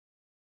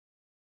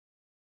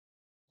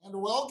And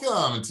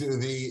welcome to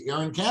the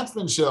Aaron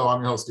Kantzman Show.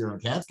 I'm your host, Aaron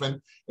Kantzman,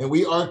 and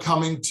we are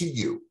coming to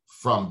you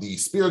from the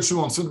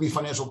spiritual and soon-to-be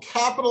financial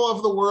capital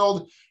of the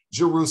world,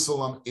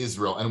 Jerusalem,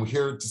 Israel. And we're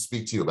here to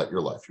speak to you about your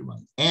life, your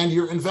money, and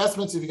your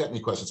investments. If you got any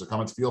questions or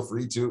comments, feel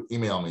free to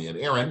email me at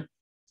Aaron,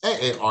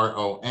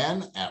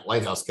 A-A-R-O-N, at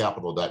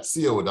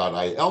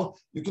lighthousecapital.co.il.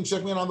 You can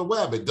check me out on the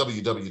web at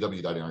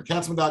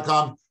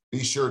www.aaronkantzman.com.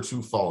 Be sure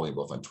to follow me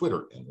both on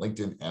Twitter and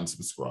LinkedIn and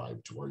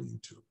subscribe to our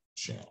YouTube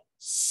channel.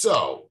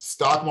 So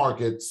stock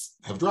markets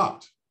have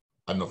dropped.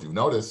 I don't know if you've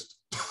noticed,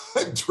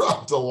 it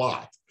dropped a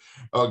lot,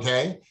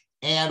 okay?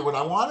 And what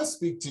I want to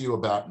speak to you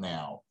about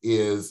now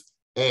is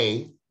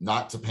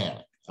not to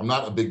panic. I'm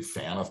not a big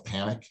fan of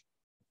panic,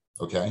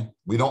 okay?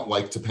 We don't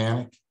like to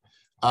panic.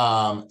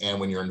 And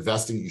when you're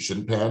investing, you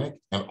shouldn't panic.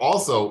 And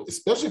also,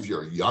 especially if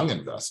you're a young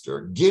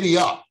investor, giddy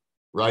up,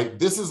 right?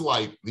 This is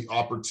like the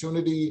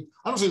opportunity.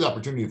 I don't say the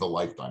opportunity of a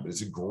lifetime, but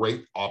it's a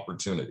great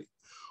opportunity.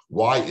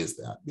 Why is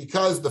that?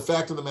 Because the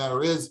fact of the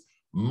matter is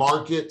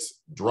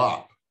markets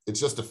drop. It's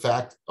just a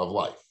fact of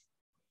life,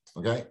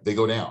 okay? They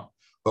go down.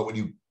 But what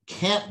you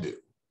can't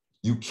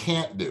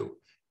do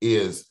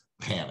is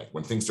panic.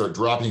 When things start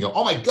dropping, you go,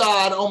 oh my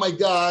God, oh my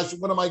gosh,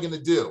 what am I gonna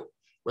do,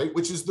 right?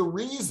 Which is the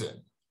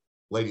reason,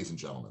 ladies and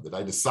gentlemen, that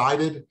I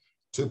decided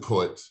to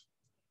put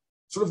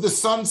sort of the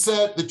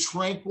sunset, the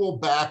tranquil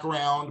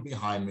background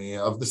behind me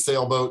of the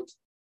sailboat,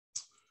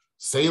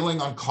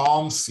 sailing on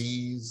calm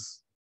seas,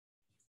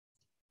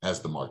 as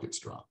the markets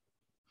drop.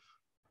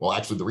 Well,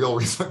 actually, the real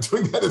reason I'm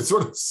doing that is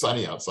sort of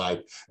sunny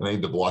outside and I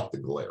need to block the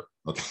glare.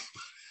 Okay.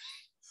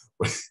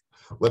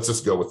 Let's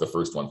just go with the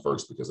first one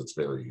first because it's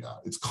very,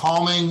 it's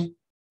calming,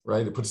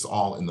 right? It puts us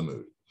all in the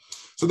mood.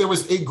 So there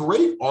was a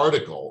great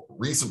article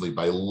recently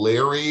by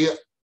Larry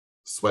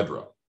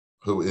Swedroe,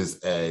 who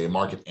is a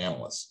market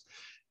analyst.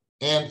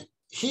 And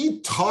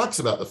he talks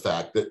about the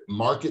fact that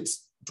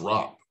markets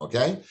drop,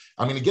 okay?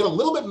 I'm going to get a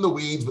little bit in the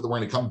weeds, but we're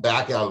going to come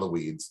back out of the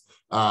weeds.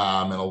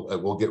 And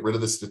we'll get rid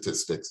of the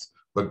statistics,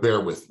 but bear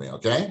with me,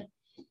 okay?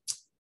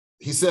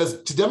 He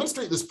says, to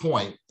demonstrate this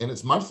point, in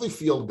its monthly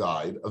field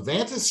guide,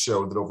 Avantis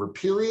showed that over the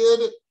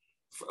period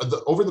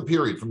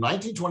from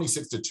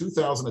 1926 to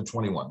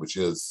 2021, which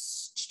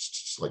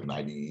is like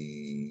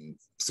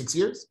 96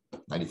 years,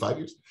 95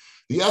 years,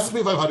 the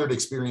S&P 500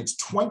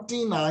 experienced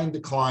 29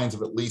 declines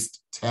of at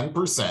least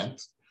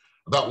 10%,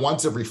 about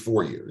once every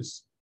 4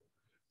 years.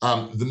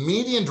 The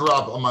median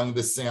drop among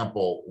this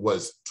sample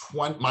was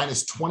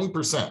minus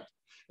 20%.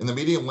 And the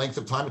median length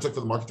of time it took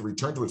for the market to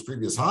return to its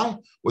previous high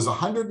was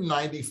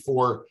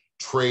 194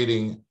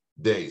 trading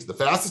days. The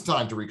fastest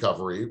time to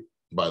recovery,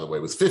 by the way,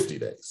 was 50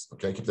 days.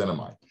 Okay, keep that in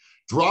mind.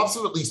 Drops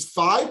of at least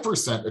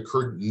 5%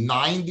 occurred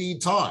 90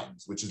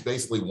 times, which is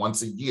basically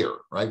once a year,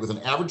 right? With an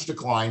average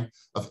decline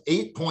of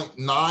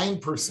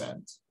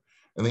 8.9%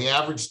 and the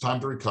average time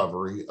to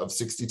recovery of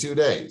 62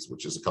 days,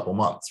 which is a couple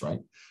months,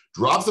 right?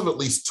 Drops of at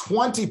least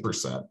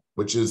 20%,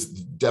 which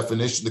is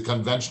the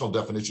conventional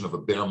definition of a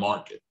bear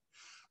market,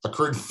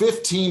 occurred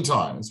 15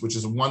 times, which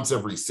is once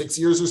every 6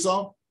 years or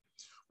so,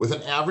 with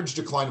an average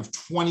decline of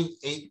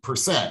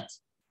 28%.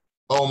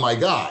 Oh my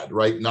God,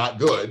 right? Not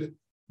good.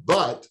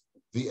 But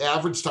the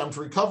average time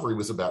to recovery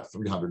was about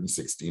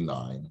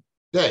 369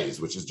 days,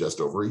 which is just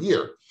over a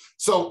year.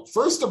 So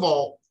first of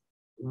all,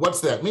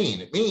 what's that mean?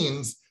 It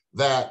means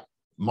that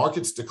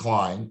markets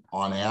decline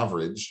on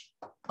average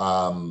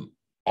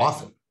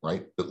often,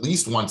 right? At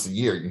least once a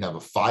year, you can have a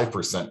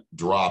 5%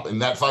 drop.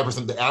 And that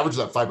 5%, the average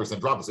of that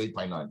 5% drop is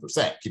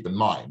 8.9%. Keep in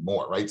mind,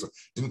 more, right? So it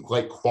didn't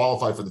quite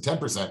qualify for the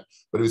 10%,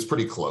 but it was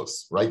pretty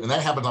close, right? And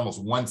that happens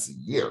almost once a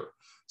year.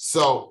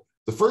 So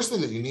the first thing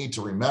that you need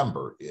to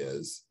remember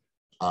is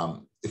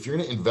if you're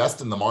going to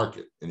invest in the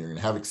market and you're going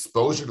to have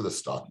exposure to the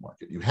stock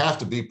market, you have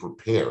to be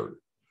prepared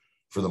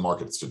for the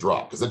markets to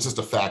drop because that's just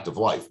a fact of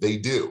life. They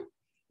do,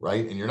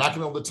 right? And you're not going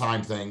to be able to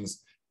time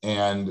things.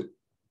 And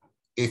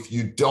if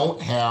you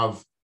don't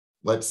have,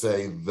 let's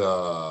say,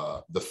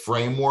 the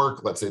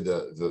framework, let's say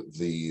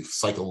the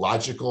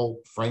psychological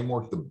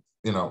framework, the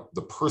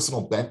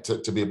personal bent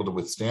to be able to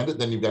withstand it,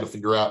 then you've got to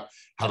figure out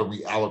how to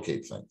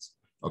reallocate things,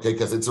 okay?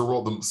 Because the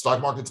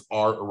stock markets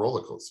are a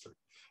roller coaster.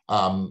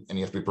 And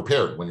you have to be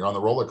prepared. When you're on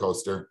the roller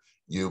coaster,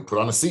 you put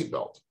on a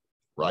seatbelt,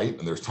 right?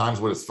 And there's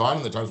times when it's fun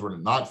and there's times when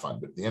it's not fun.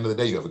 But at the end of the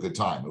day, you have a good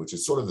time, which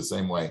is sort of the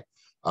same way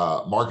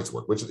markets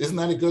work, which isn't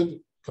that a good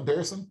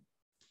comparison?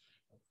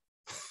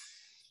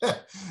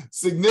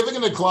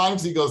 Significant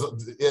declines, he goes on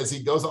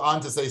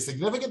to say,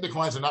 significant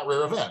declines are not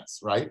rare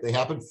events, right? They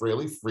happen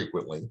fairly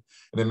frequently.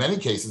 And in many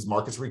cases,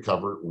 markets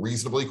recover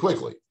reasonably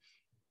quickly.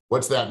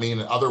 What's that mean?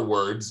 In other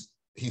words,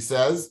 he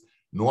says,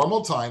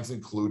 normal times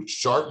include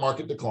sharp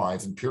market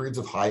declines and periods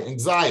of high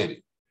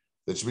anxiety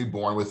that should be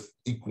borne with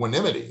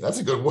equanimity. That's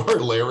a good word,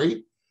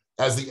 Larry.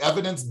 As the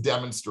evidence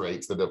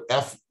demonstrates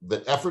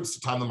that efforts to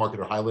time the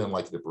market are highly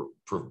unlikely to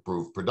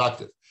prove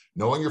productive.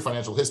 Knowing your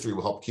financial history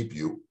will help keep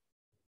your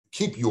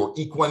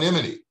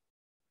equanimity.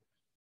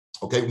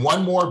 Okay,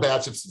 one more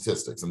batch of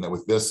statistics, and then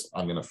with this,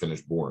 I'm going to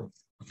finish boring.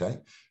 Okay,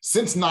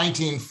 since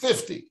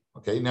 1950,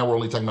 Okay, now we're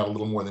only talking about a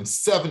little more than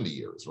 70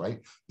 years, right?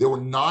 There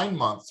were 9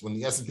 months when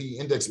the S&P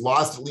index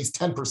lost at least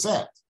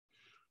 10%.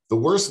 The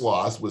worst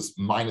loss was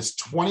minus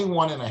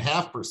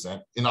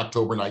 21.5% in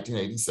October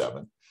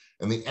 1987,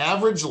 and the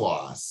average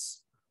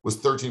loss was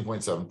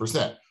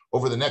 13.7%.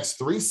 Over the next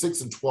 3,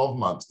 6, and 12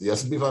 months, the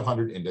S&P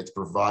 500 index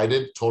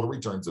provided total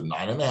returns of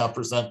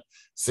 9.5%,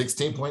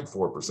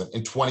 16.4%,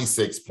 and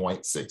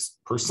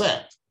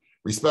 26.6%,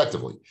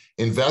 respectively.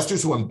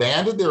 Investors who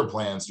abandoned their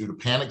plans due to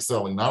panic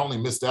selling not only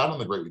missed out on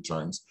the great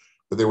returns,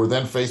 but they were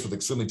then faced with the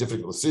extremely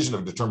difficult decision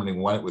of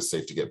determining when it was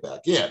safe to get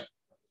back in.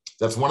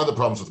 That's one of the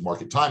problems with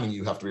market timing.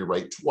 You have to be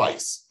right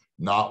twice,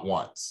 not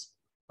once,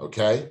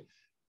 okay?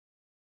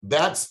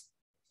 That's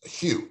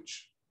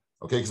huge,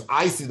 okay? Because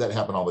I see that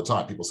happen all the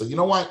time. People say, you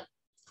know what?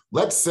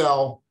 Let's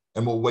sell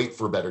and we'll wait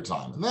for a better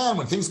time. And then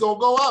when things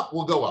go up,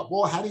 we'll go up.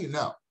 Well, how do you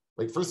know?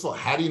 Like, first of all,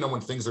 how do you know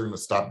when things are going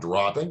to stop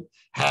dropping?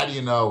 How do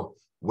you know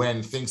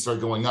when things start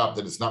going up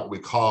that it's not what we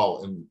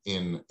call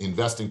in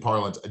investing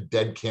parlance a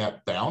dead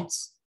cat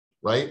bounce,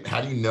 right?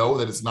 How do you know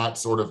that it's not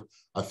sort of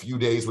a few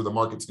days where the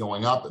market's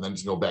going up and then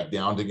just go back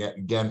down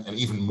again and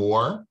even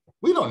more?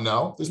 We don't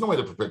know. There's no way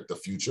to predict the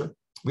future.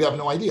 We have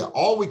no idea.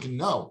 All we can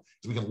know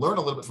is we can learn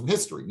a little bit from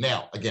history.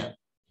 Now, again,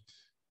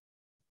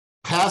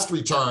 past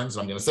returns,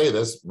 I'm going to say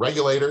this,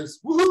 regulators,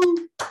 woohoo!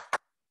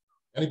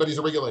 Anybody's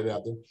a regulator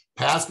out there.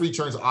 Past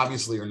returns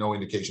obviously are no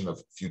indication of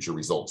future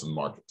results in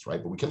markets,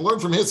 right? But we can learn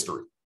from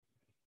history.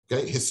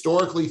 Okay,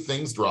 historically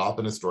things drop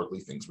and historically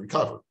things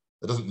recover.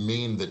 That doesn't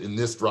mean that in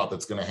this drop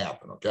it's going to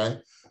happen, okay?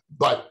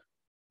 But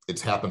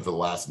it's happened for the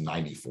last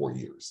 94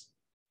 years.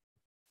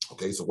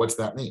 Okay, so what's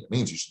that mean? It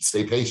means you should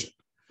stay patient,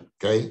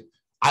 okay?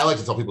 I like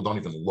to tell people don't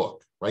even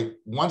look, right?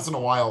 Once in a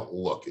while,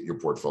 look at your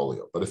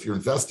portfolio. But if you're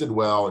invested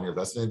well and you're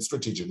invested in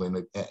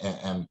strategically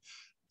and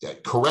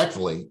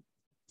correctly,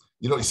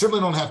 you know, you certainly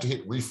don't have to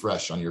hit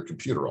refresh on your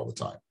computer all the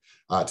time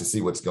to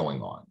see what's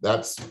going on.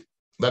 That's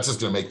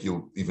just going to make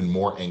you even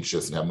more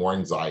anxious and have more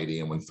anxiety.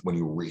 And when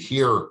you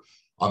hear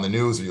on the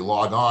news or you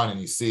log on and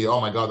you see,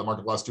 oh my God, the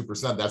market lost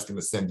 2%, that's going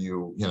to send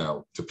you, you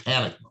know, to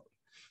panic mode.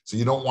 So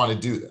you don't want to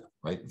do that,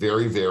 right?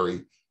 Very,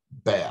 very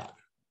bad.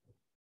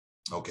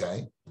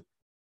 Okay.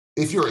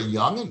 If you're a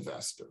young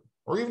investor,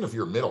 or even if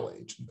you're a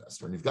middle-aged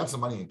investor and you've got some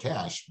money in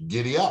cash,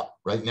 giddy up.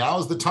 Right now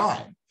is the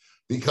time.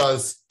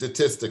 Because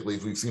statistically,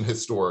 if we've seen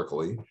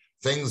historically,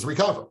 things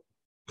recover.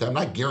 Okay, I'm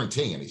not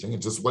guaranteeing anything.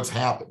 It's just what's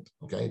happened.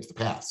 Okay, it's the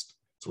past.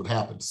 It's what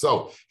happened.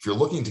 So if you're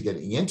looking to get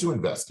into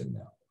investing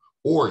now,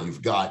 or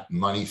you've got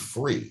money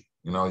free,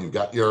 you know, you've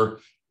got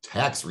your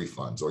tax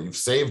refunds, or you've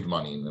saved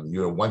money, and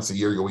you know, once a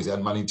year you always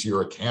add money to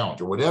your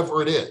account, or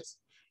whatever it is.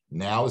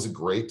 Now is a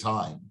great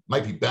time.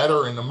 Might be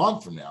better in a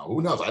month from now.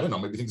 Who knows? I don't know.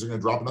 Maybe things are going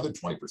to drop another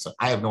 20%.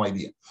 I have no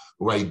idea.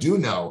 But what I do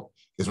know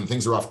is when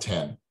things are off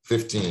 10,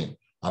 15.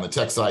 On the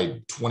tech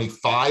side,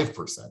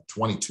 25%,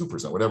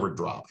 22%, whatever it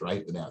dropped,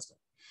 right? The NASDAQ.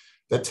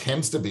 That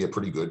tends to be a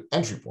pretty good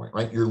entry point,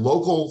 right? Your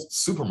local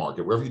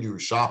supermarket, wherever you do your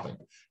shopping,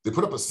 they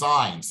put up a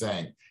sign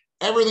saying,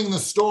 everything in the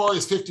store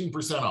is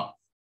 15% off,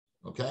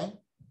 okay?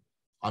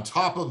 On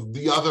top of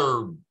the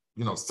other,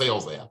 you know,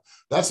 sales they have.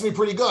 That's going to be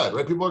pretty good,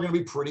 right? People are going to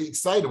be pretty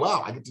excited.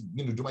 Wow, I get to,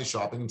 you know, do my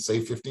shopping and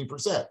save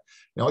 15%.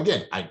 Now,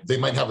 again, they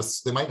might have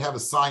a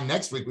sign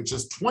next week which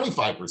is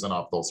 25%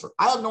 off those stores.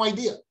 I have no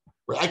idea.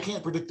 I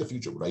can't predict the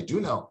future. What I do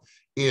know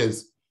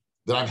is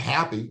that I'm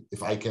happy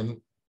if I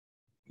can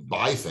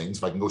buy things,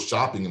 if I can go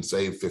shopping and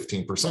save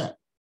 15%.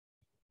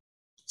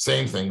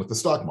 Same thing with the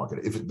stock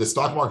market. If the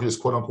stock market is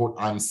quote unquote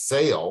on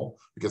sale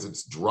because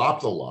it's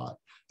dropped a lot,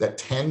 that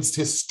tends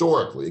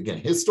historically, again,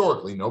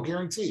 historically, no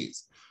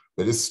guarantees,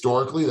 but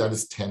historically that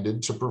has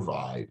tended to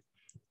provide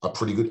a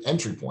pretty good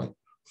entry point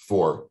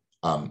for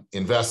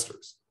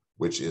investors,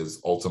 which is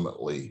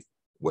ultimately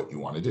what you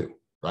want to do.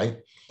 Right?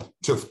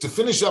 To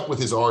finish up with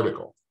his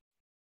article,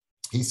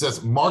 he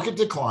says, market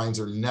declines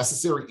are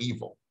necessary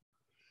evil.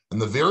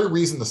 And the very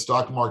reason the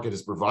stock market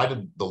has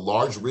provided the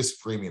large risk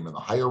premium and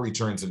the higher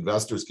returns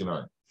investors can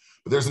earn.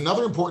 But there's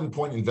another important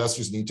point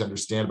investors need to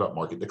understand about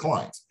market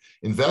declines.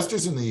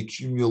 Investors in the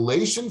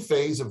accumulation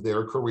phase of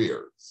their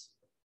careers,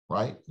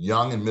 right?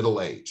 Young and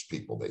middle-aged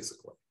people,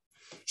 basically,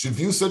 should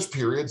view such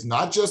periods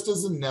not just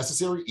as a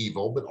necessary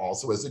evil, but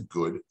also as a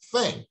good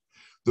thing.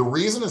 The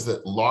reason is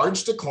that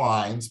large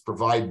declines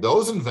provide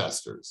those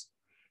investors,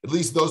 at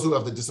least those who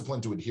have the discipline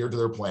to adhere to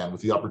their plan,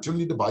 with the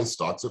opportunity to buy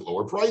stocks at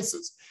lower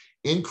prices,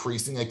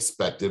 increasing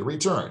expected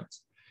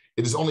returns.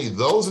 It is only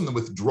those in the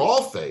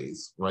withdrawal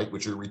phase, right,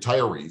 which are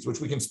retirees,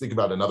 which we can speak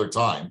about another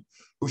time,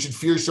 who should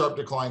fear sharp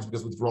declines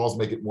because withdrawals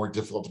make it more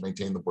difficult to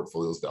maintain the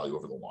portfolio's value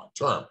over the long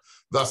term.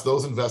 Thus,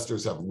 those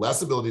investors have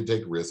less ability to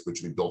take risk, which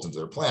should be built into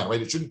their plan,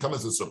 right? It shouldn't come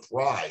as a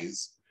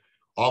surprise.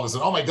 All of a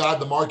sudden, oh my God,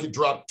 the market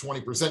dropped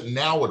 20%.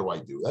 Now what do I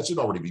do? That should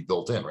already be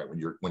built in, right?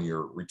 When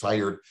you're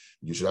retired,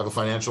 you should have a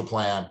financial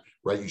plan,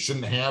 right? You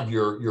shouldn't have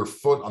your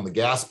foot on the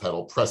gas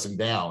pedal pressing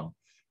down,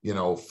 you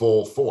know,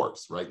 full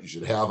force, right? You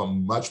should have a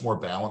much more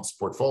balanced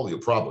portfolio,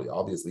 probably.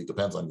 Obviously, it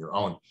depends on your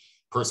own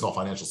personal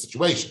financial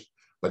situation.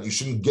 but you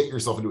shouldn't get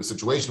yourself into a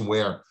situation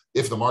where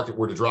if the market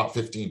were to drop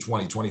 15,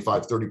 20,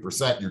 25,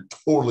 30%, you're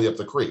totally up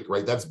the creek,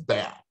 right? That's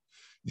bad.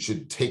 You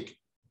should take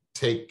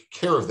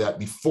care of that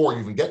before you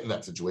even get in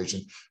that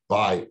situation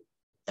by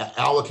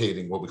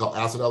allocating what we call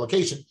asset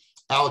allocation,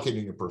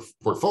 allocating your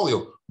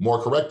portfolio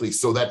more correctly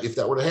so that if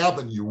that were to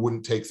happen, you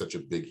wouldn't take such a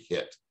big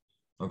hit.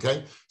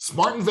 Okay.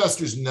 Smart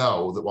investors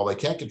know that while they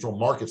can't control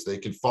markets, they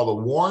can follow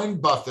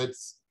Warren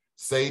Buffett's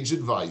sage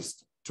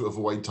advice to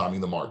avoid timing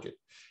the market.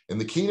 And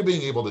the key to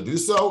being able to do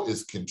so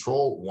is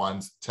control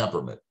one's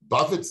temperament.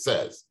 Buffett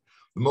says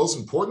the most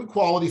important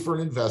quality for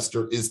an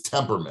investor is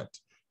temperament,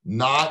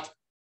 not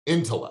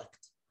intellect.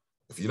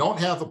 If you don't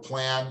have a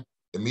plan,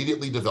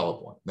 immediately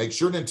develop one. Make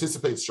sure to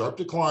anticipate sharp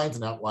declines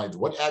and outlines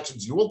what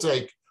actions you will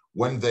take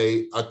when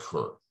they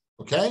occur.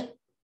 Okay?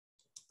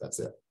 That's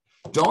it.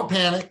 Don't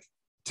panic.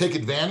 Take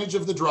advantage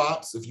of the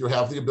drops if you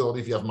have the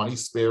ability, if you have money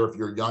spare, if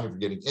you're young, if you're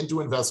getting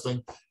into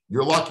investing,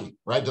 you're lucky,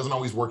 right? It doesn't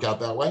always work out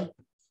that way.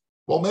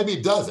 Well, maybe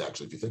it does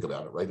actually, if you think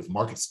about it, right? If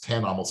markets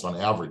tend almost on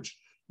average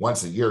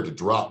once a year to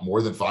drop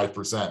more than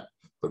 5%,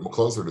 but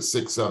closer to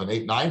 6, 7,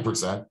 8,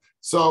 9%.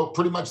 So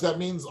pretty much that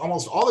means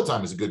almost all the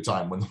time is a good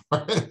time when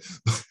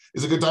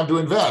is a good time to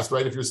invest,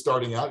 right? If you're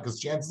starting out, because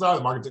chances are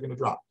the markets are going to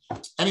drop.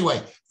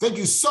 Anyway, thank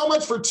you so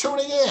much for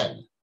tuning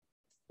in.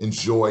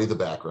 Enjoy the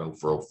background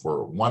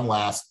for one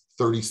last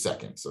 30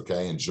 seconds,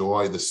 okay?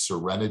 Enjoy the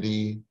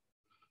serenity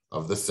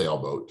of the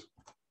sailboat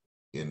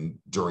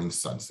during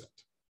sunset.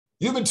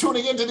 You've been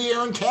tuning into the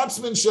Aaron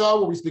Katzman Show,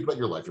 where we speak about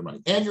your life, your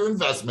money, and your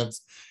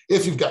investments.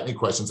 If you've got any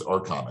questions or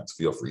comments,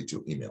 feel free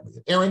to email me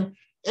at Aaron,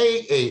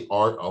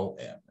 AARON,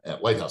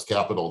 at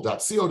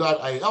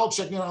lighthouse.capital.co.il.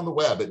 Check me out on the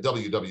web at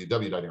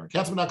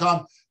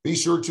www.aaronkatzman.com. Be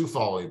sure to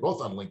follow me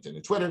both on LinkedIn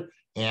and Twitter,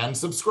 and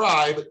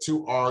subscribe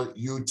to our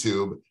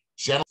YouTube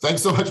channel.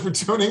 Thanks so much for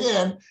tuning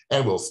in,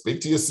 and we'll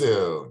speak to you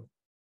soon.